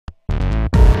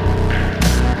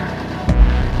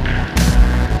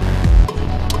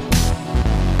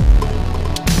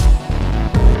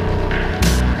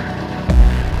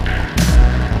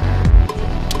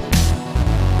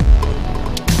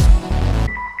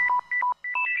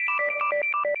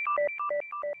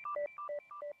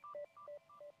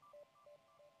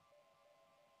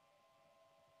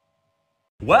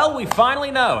Well, we finally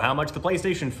know how much the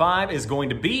PlayStation 5 is going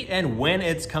to be and when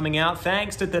it's coming out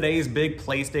thanks to today's big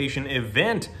PlayStation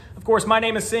event. Of course, my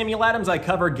name is Samuel Adams. I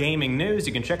cover gaming news.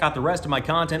 You can check out the rest of my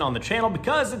content on the channel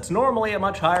because it's normally a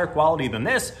much higher quality than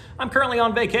this. I'm currently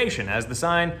on vacation, as the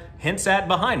sign hints at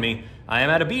behind me. I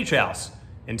am at a beach house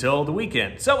until the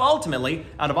weekend. So ultimately,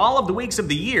 out of all of the weeks of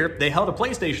the year, they held a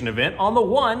PlayStation event on the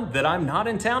one that I'm not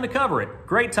in town to cover it.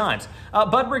 Great times.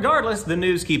 But regardless, the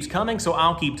news keeps coming, so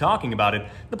I'll keep talking about it.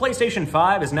 The PlayStation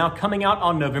 5 is now coming out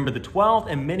on November the 12th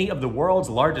in many of the world's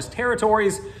largest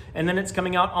territories, and then it's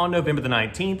coming out on November the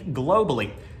 19th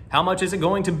globally. How much is it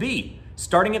going to be?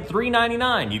 Starting at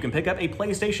 $399, you can pick up a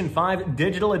PlayStation 5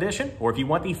 digital edition, or if you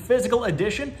want the physical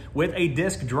edition with a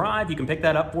disc drive, you can pick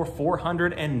that up for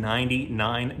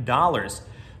 $499.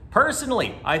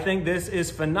 Personally, I think this is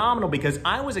phenomenal because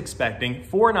I was expecting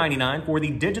 $499 for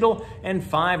the digital and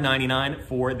 $599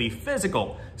 for the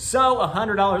physical. So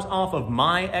 $100 off of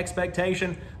my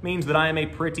expectation means that I am a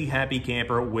pretty happy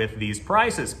camper with these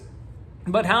prices.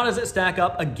 But how does it stack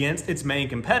up against its main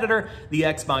competitor, the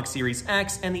Xbox Series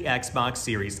X and the Xbox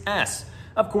Series S?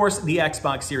 Of course, the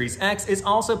Xbox Series X is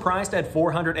also priced at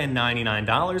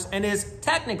 $499 and is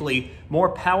technically more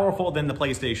powerful than the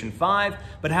PlayStation 5,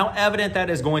 but how evident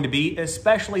that is going to be,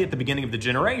 especially at the beginning of the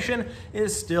generation,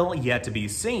 is still yet to be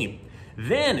seen.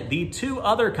 Then, the two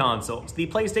other consoles, the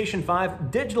PlayStation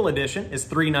 5 Digital Edition is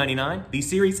 $399, the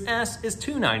Series S is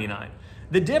 $299.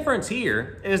 The difference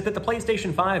here is that the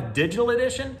PlayStation 5 Digital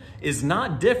Edition is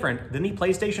not different than the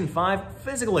PlayStation 5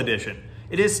 Physical Edition.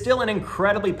 It is still an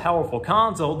incredibly powerful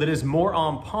console that is more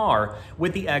on par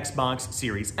with the Xbox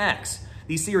Series X.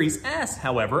 The Series S,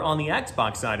 however, on the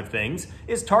Xbox side of things,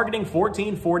 is targeting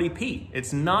 1440p.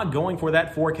 It's not going for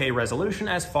that 4K resolution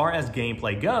as far as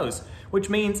gameplay goes, which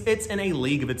means it's in a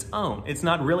league of its own. It's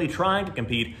not really trying to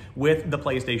compete with the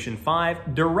PlayStation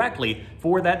 5 directly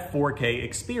for that 4K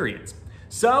experience.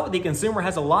 So the consumer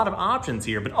has a lot of options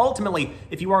here, but ultimately,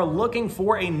 if you are looking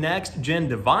for a next-gen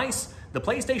device, the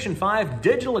PlayStation 5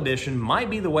 Digital Edition might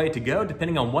be the way to go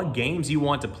depending on what games you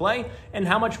want to play and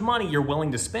how much money you're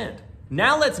willing to spend.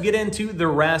 Now let's get into the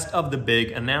rest of the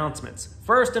big announcements.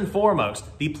 First and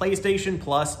foremost, the PlayStation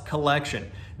Plus Collection.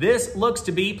 This looks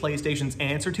to be PlayStation's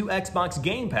answer to Xbox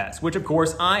Game Pass, which of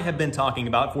course I have been talking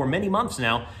about for many months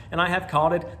now, and I have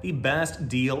called it the best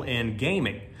deal in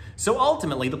gaming. So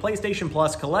ultimately, the PlayStation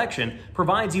Plus Collection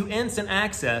provides you instant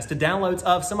access to downloads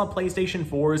of some of PlayStation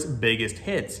 4's biggest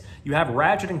hits. You have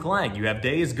Ratchet & Clank, you have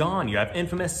Days Gone, you have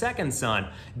Infamous Second Son,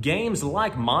 games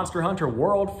like Monster Hunter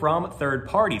World from third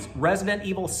parties, Resident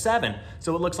Evil 7,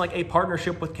 so it looks like a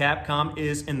partnership with Capcom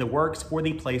is in the works for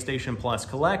the PlayStation Plus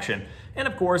Collection. And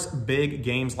of course, big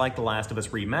games like The Last of Us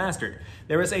Remastered.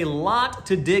 There is a lot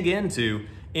to dig into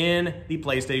in the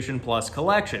PlayStation Plus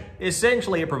Collection.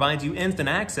 Essentially, it provides you instant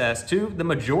access to the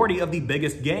majority of the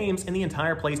biggest games in the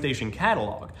entire PlayStation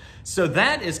catalog. So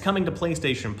that is coming to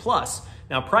PlayStation Plus.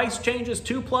 Now, price changes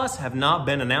to Plus have not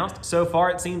been announced. So far,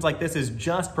 it seems like this is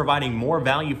just providing more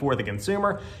value for the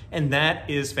consumer, and that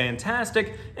is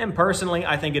fantastic. And personally,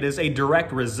 I think it is a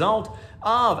direct result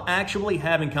of actually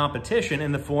having competition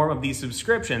in the form of these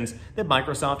subscriptions that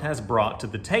Microsoft has brought to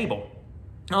the table.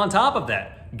 On top of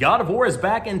that, God of War is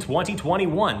back in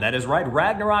 2021. That is right,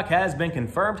 Ragnarok has been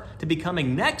confirmed to be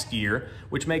coming next year,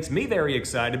 which makes me very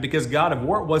excited because God of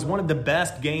War was one of the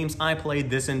best games I played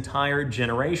this entire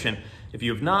generation. If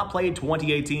you have not played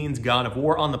 2018's God of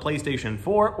War on the PlayStation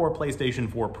 4 or PlayStation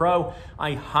 4 Pro,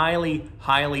 I highly,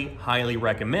 highly, highly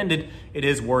recommend it. It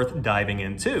is worth diving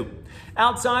into.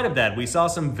 Outside of that, we saw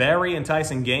some very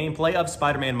enticing gameplay of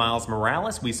Spider-Man Miles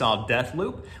Morales. We saw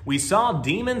Deathloop. We saw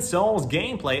Demon's Souls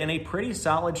gameplay and a pretty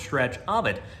solid stretch of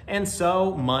it, and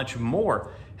so much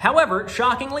more. However,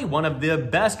 shockingly, one of the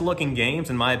best looking games,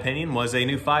 in my opinion, was a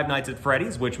new Five Nights at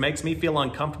Freddy's, which makes me feel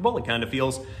uncomfortable. It kind of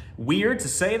feels weird to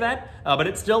say that, but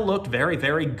it still looked very,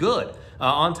 very good.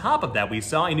 On top of that, we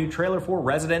saw a new trailer for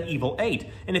Resident Evil 8.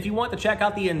 And if you want to check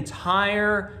out the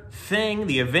entire thing,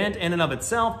 the event in and of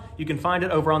itself, you can find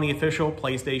it over on the official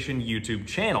PlayStation YouTube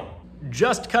channel.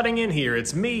 Just cutting in here,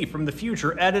 it's me from the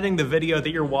future editing the video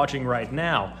that you're watching right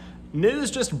now.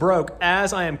 News just broke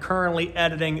as I am currently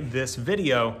editing this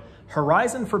video.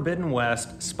 Horizon Forbidden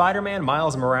West, Spider-Man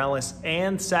Miles Morales,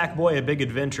 and Sackboy: A Big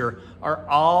Adventure are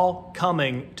all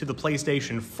coming to the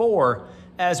PlayStation 4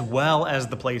 as well as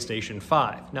the PlayStation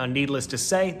 5. Now, needless to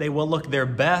say, they will look their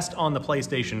best on the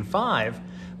PlayStation 5,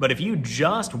 but if you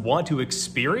just want to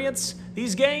experience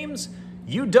these games,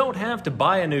 you don't have to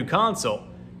buy a new console.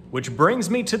 Which brings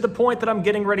me to the point that I'm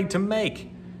getting ready to make.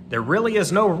 There really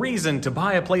is no reason to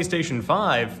buy a PlayStation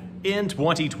 5 in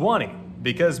 2020.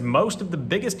 because most of the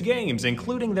biggest games,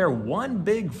 including their one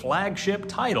big flagship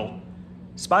title,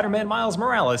 Spider-Man Miles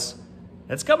Morales,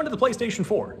 that's coming to the PlayStation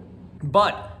 4.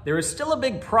 But there is still a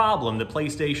big problem that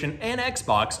PlayStation and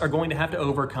Xbox are going to have to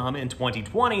overcome in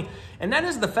 2020, and that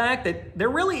is the fact that there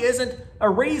really isn't a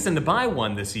reason to buy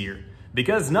one this year,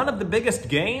 because none of the biggest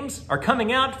games are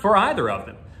coming out for either of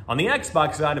them. On the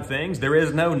Xbox side of things, there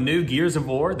is no new Gears of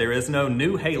War, there is no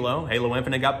new Halo. Halo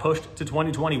Infinite got pushed to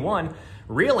 2021.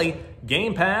 Really,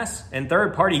 Game Pass and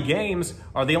third-party games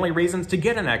are the only reasons to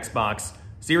get an Xbox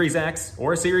Series X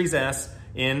or Series S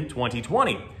in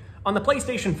 2020. On the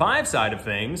PlayStation 5 side of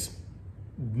things,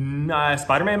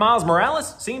 Spider-Man Miles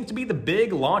Morales seems to be the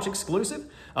big launch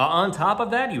exclusive. On top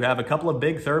of that, you have a couple of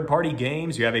big third-party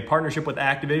games. You have a partnership with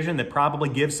Activision that probably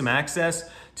gives some access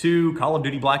to Call of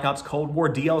Duty Black Ops Cold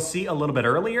War DLC a little bit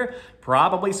earlier.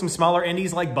 Probably some smaller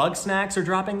indies like Bugsnax are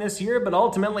dropping this year, but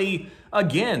ultimately,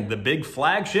 again, the big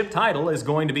flagship title is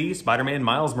going to be Spider-Man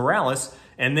Miles Morales,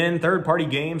 and then third-party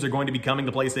games are going to be coming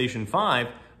to PlayStation 5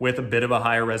 with a bit of a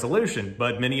higher resolution,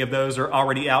 but many of those are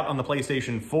already out on the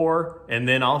PlayStation 4 and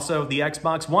then also the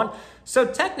Xbox One. So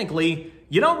technically,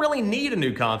 you don't really need a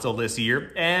new console this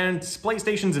year, and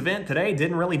PlayStation's event today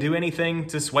didn't really do anything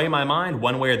to sway my mind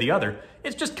one way or the other.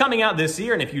 It's just coming out this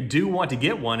year, and if you do want to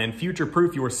get one and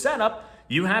future-proof your setup,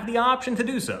 you have the option to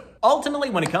do so. Ultimately,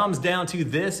 when it comes down to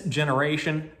this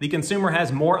generation, the consumer has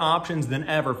more options than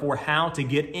ever for how to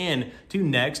get in to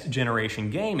next generation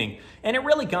gaming. And it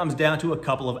really comes down to a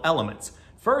couple of elements.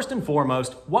 First and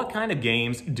foremost, what kind of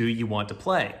games do you want to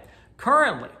play?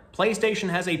 Currently, PlayStation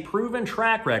has a proven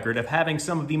track record of having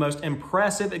some of the most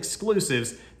impressive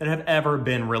exclusives that have ever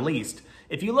been released.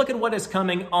 If you look at what is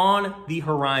coming on the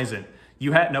horizon,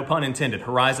 you have, no pun intended,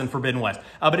 Horizon Forbidden West.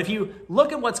 But if you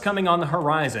look at what's coming on the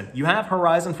horizon, you have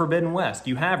Horizon Forbidden West,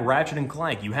 you have Ratchet &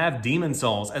 Clank, you have Demon's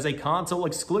Souls as a console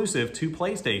exclusive to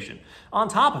PlayStation. On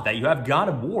top of that, you have God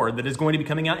of War that is going to be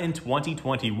coming out in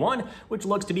 2021, which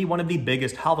looks to be one of the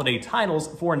biggest holiday titles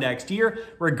for next year,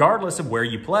 regardless of where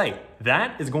you play.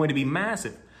 That is going to be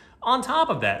massive. On top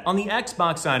of that, on the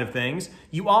Xbox side of things,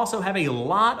 you also have a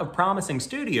lot of promising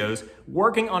studios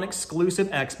working on exclusive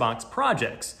Xbox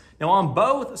projects. Now, on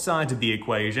both sides of the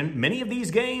equation, many of these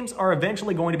games are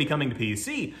eventually going to be coming to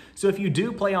PC. So if you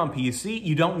do play on PC,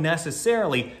 you don't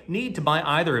necessarily need to buy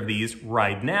either of these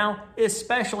right now,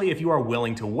 especially if you are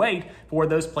willing to wait for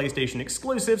those PlayStation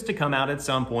exclusives to come out at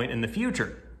some point in the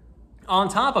future. On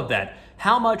top of that,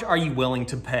 how much are you willing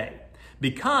to pay?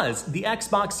 Because the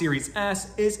Xbox Series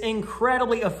S is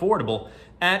incredibly affordable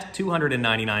at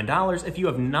 $299 if you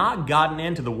have not gotten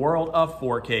into the world of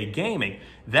 4K gaming.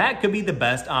 That could be the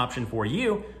best option for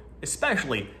you,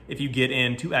 especially if you get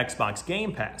into Xbox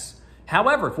Game Pass.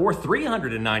 However, for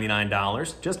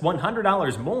 $399, just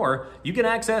 $100 more, you get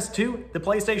access to the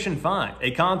PlayStation 5,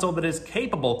 a console that is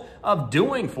capable of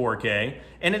doing 4K,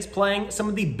 and it's playing some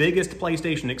of the biggest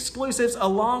PlayStation exclusives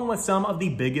along with some of the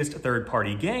biggest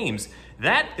third-party games.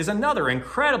 That is another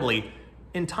incredibly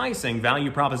enticing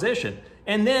value proposition.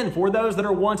 And then for those that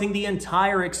are wanting the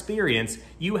entire experience,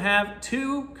 you have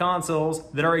two consoles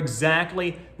that are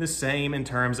exactly the same in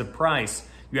terms of price.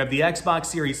 You have the Xbox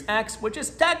Series X, which is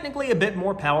technically a bit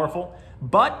more powerful,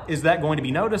 but is that going to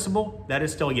be noticeable? That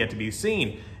is still yet to be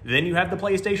seen. Then you have the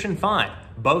PlayStation 5.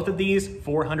 Both of these,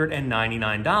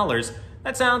 $499.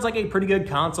 That sounds like a pretty good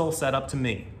console setup to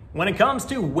me. When it comes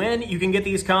to when you can get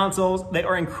these consoles, they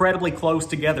are incredibly close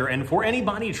together, and for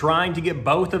anybody trying to get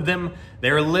both of them,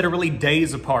 they're literally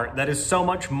days apart. That is so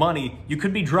much money. You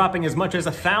could be dropping as much as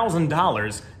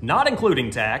 $1,000, not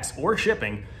including tax or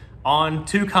shipping, on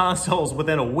two consoles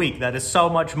within a week. That is so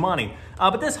much money.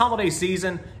 But this holiday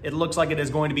season, it looks like it is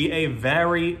going to be a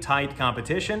very tight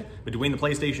competition between the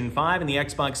PlayStation 5 and the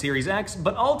Xbox Series X,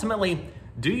 but ultimately,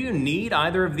 do you need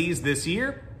either of these this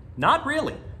year? Not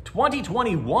really.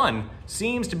 2021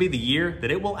 seems to be the year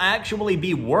that it will actually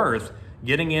be worth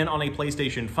getting in on a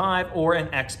PlayStation 5 or an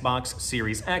Xbox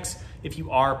Series X if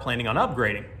you are planning on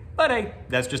upgrading. But hey,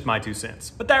 that's just my 2 cents.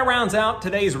 But that rounds out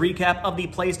today's recap of the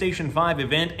PlayStation 5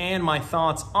 event and my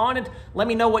thoughts on it. Let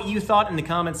me know what you thought in the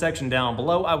comment section down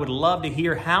below. I would love to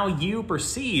hear how you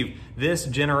perceive this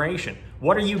generation.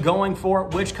 What are you going for?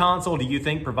 Which console do you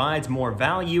think provides more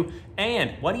value?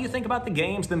 And what do you think about the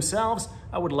games themselves?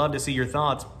 I would love to see your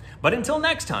thoughts. But until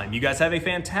next time, you guys have a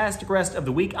fantastic rest of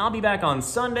the week. I'll be back on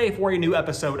Sunday for a new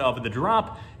episode of The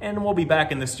Drop, and we'll be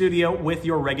back in the studio with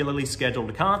your regularly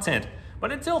scheduled content.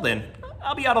 But until then,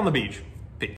 I'll be out on the beach.